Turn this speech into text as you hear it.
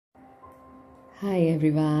Hi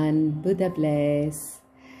everyone, Buddha bless.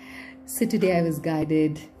 So today I was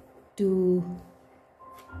guided to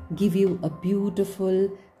give you a beautiful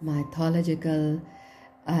mythological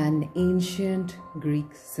and ancient Greek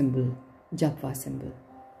symbol, JAPVA symbol.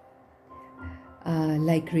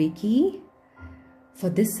 Like Reiki, for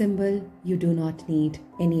this symbol you do not need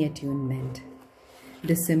any attunement.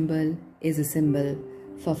 This symbol is a symbol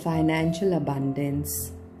for financial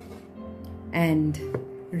abundance and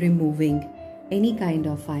removing any kind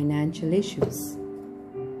of financial issues.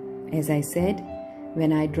 As I said,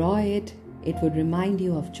 when I draw it, it would remind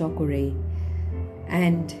you of Chokore,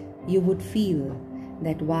 and you would feel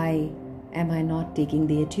that why am I not taking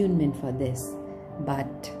the attunement for this?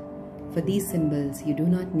 But for these symbols, you do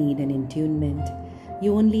not need an attunement.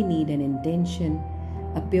 You only need an intention,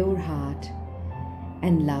 a pure heart,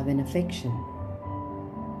 and love and affection.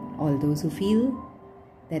 All those who feel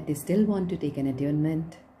that they still want to take an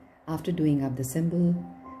attunement, after doing up the symbol,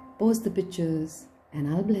 post the pictures and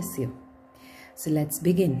I'll bless you. So let's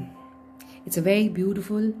begin. It's a very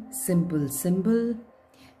beautiful, simple symbol.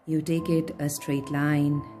 You take it a straight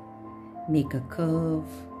line, make a curve,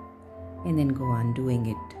 and then go on doing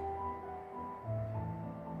it.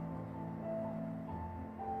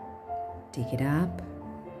 Take it up,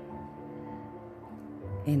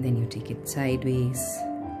 and then you take it sideways,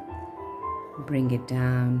 bring it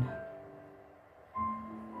down.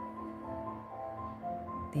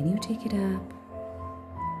 Then you take it up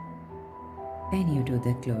and you do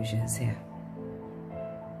the closures here.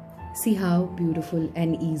 See how beautiful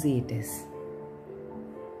and easy it is.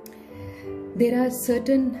 There are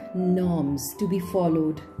certain norms to be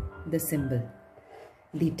followed the symbol.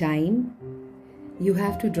 The time you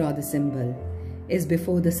have to draw the symbol is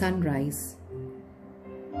before the sunrise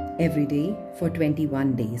every day for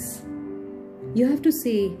 21 days. You have to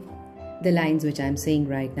say the lines which I am saying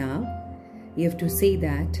right now. You have to say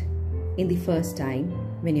that in the first time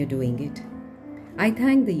when you're doing it. I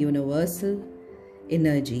thank the universal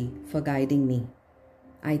energy for guiding me.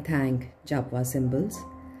 I thank JAPVA Symbols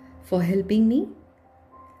for helping me.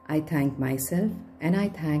 I thank myself and I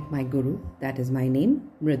thank my Guru, that is my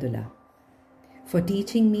name, Mridula, for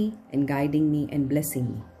teaching me and guiding me and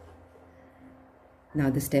blessing me. Now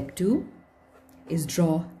the step 2 is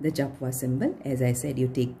draw the JAPVA symbol. As I said, you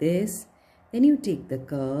take this. Then you take the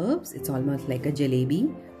curves, it's almost like a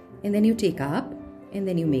jalebi, and then you take up, and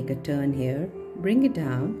then you make a turn here, bring it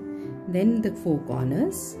down, then the 4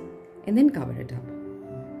 corners, and then cover it up.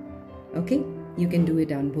 Okay, you can do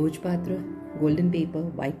it on Bhojpatra, golden paper,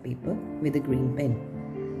 white paper with a green pen.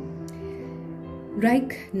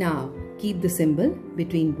 Right now, keep the symbol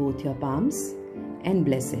between both your palms and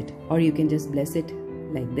bless it, or you can just bless it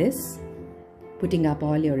like this, putting up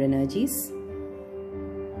all your energies.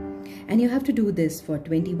 And you have to do this for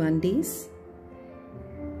 21 days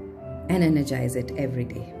and energize it every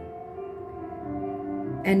day.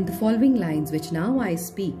 And the following lines which now I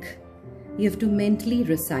speak, you have to mentally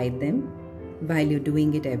recite them while you're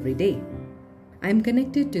doing it every day. I'm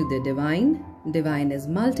connected to the divine. Divine is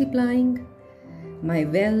multiplying my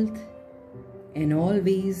wealth, and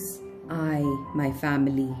always I, my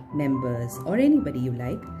family members, or anybody you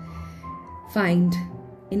like, find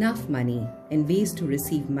enough money and ways to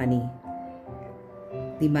receive money.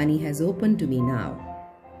 The money has opened to me now.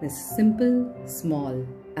 This simple, small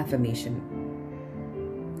affirmation.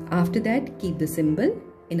 After that, keep the symbol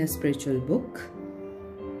in a spiritual book.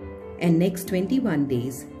 And next 21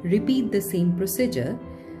 days, repeat the same procedure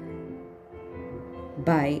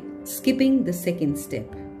by skipping the second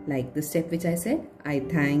step. Like the step which I said, I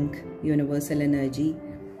thank universal energy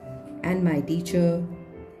and my teacher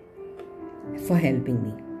for helping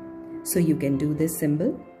me. So you can do this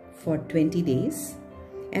symbol for 20 days.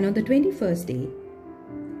 And on the 21st day,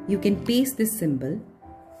 you can paste this symbol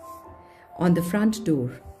on the front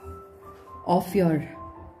door of your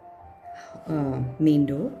main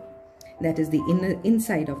door, that is the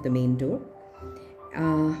inside of the main door,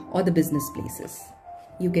 or the business places.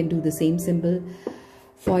 You can do the same symbol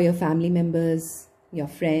for your family members, your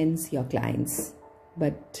friends, your clients.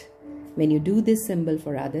 But when you do this symbol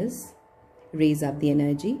for others, raise up the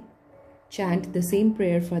energy, chant the same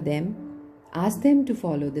prayer for them, ask them to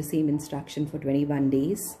follow the same instruction for 21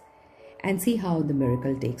 days and see how the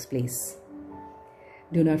miracle takes place.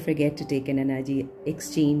 Do not forget to take an energy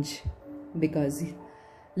exchange, because a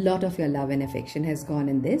lot of your love and affection has gone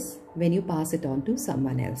in this when you pass it on to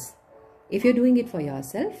someone else. If you're doing it for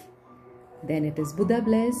yourself, then it is Buddha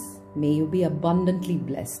bless. May you be abundantly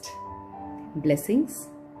blessed. Blessings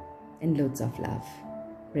and loads of love.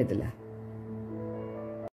 Mridula.